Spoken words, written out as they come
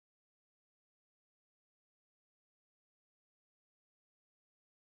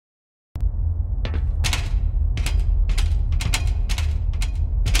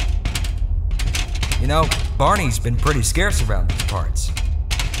know, Barney's been pretty scarce around these parts.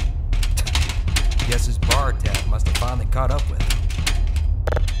 Guess his bar tab must have finally caught up with him.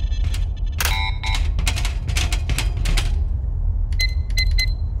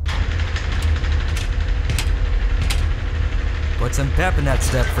 Put some pep in that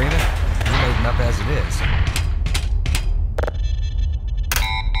step, Freeman. You made enough as it is.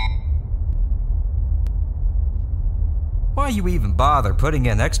 Why you even bother putting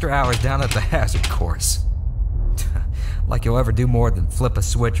in extra hours down at the hazard course? Like you'll ever do more than flip a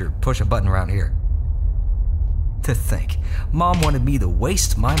switch or push a button around here. To think, Mom wanted me to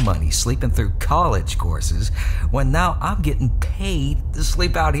waste my money sleeping through college courses when now I'm getting paid to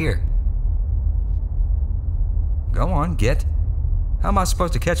sleep out here. Go on, Git. How am I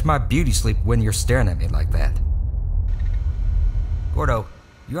supposed to catch my beauty sleep when you're staring at me like that? Gordo,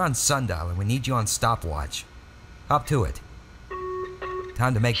 you're on sundial and we need you on stopwatch. Hop to it.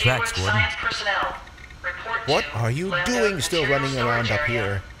 Time to make tracks, Gordon. What are you doing still running around up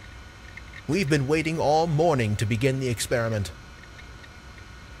here? We've been waiting all morning to begin the experiment.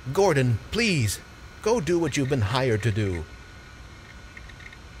 Gordon, please, go do what you've been hired to do.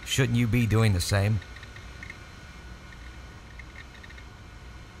 Shouldn't you be doing the same?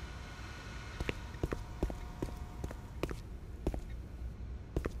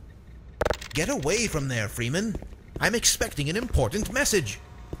 Get away from there, Freeman. I'm expecting an important message.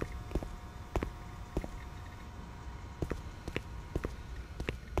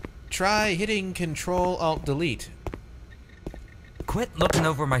 Try hitting Control-Alt-Delete. Quit looking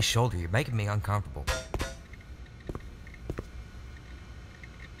over my shoulder. You're making me uncomfortable.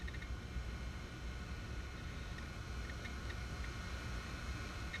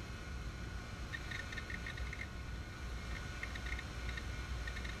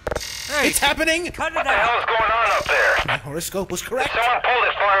 Hey, it's happening! Cut it What the out! hell is going on up there? My horoscope was correct. Someone pulled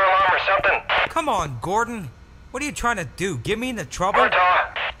his fire alarm or something? Come on, Gordon. What are you trying to do? Get me into trouble?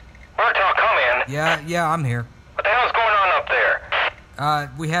 Murtaugh, come in. Yeah, I'm here. What the hell's going on up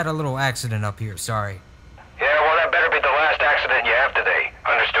there? We had a little accident up here, sorry. Yeah, well, that better be the last accident you have today.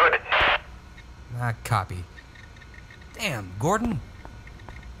 Understood? Copy. Damn, Gordon.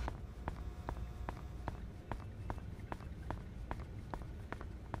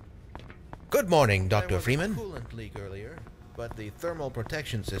 Good morning, Dr. Freeman. There was a coolant leak earlier, but the thermal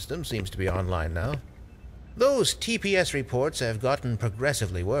protection system seems to be online now. Those TPS reports have gotten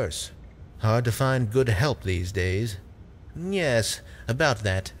progressively worse. Hard to find good help these days. Yes, about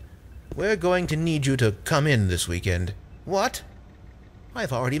that. We're going to need you to come in this weekend. What?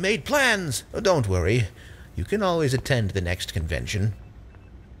 I've already made plans. Don't worry. You can always attend the next convention.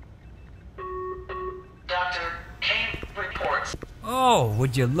 Dr. Kane reports. Oh,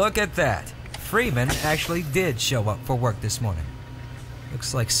 would you look at that? Freeman actually did show up for work this morning.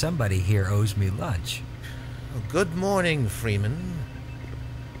 Looks like somebody here owes me lunch. Good morning, Freeman.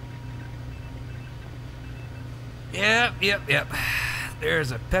 Yep.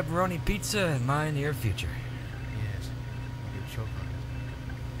 There's a pepperoni pizza in my near future. Yes, you choke on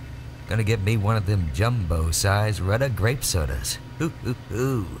it. Gonna get me one of them jumbo-size Retta grape sodas.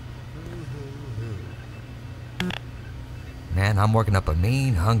 Ooh. Man, I'm working up a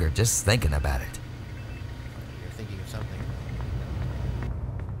mean hunger just thinking about it. You're thinking of something.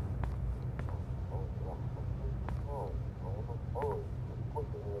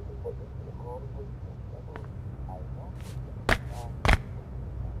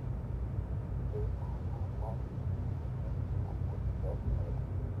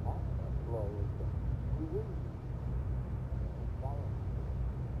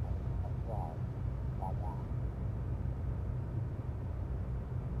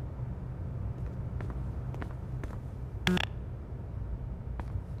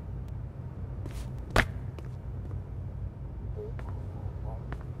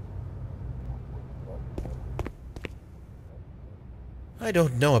 I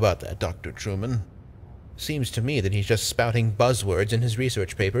don't know about that, Dr. Truman. Seems to me that he's just spouting buzzwords in his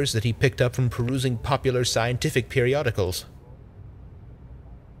research papers that he picked up from perusing popular scientific periodicals.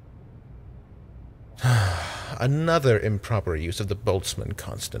 Another improper use of the Boltzmann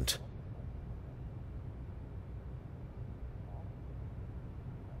constant.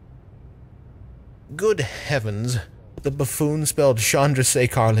 Good heavens, the buffoon spelled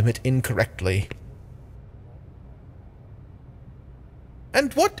Chandrasekhar limit incorrectly.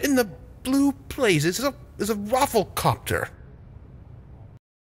 And what in the blue blazes is a rafflecopter?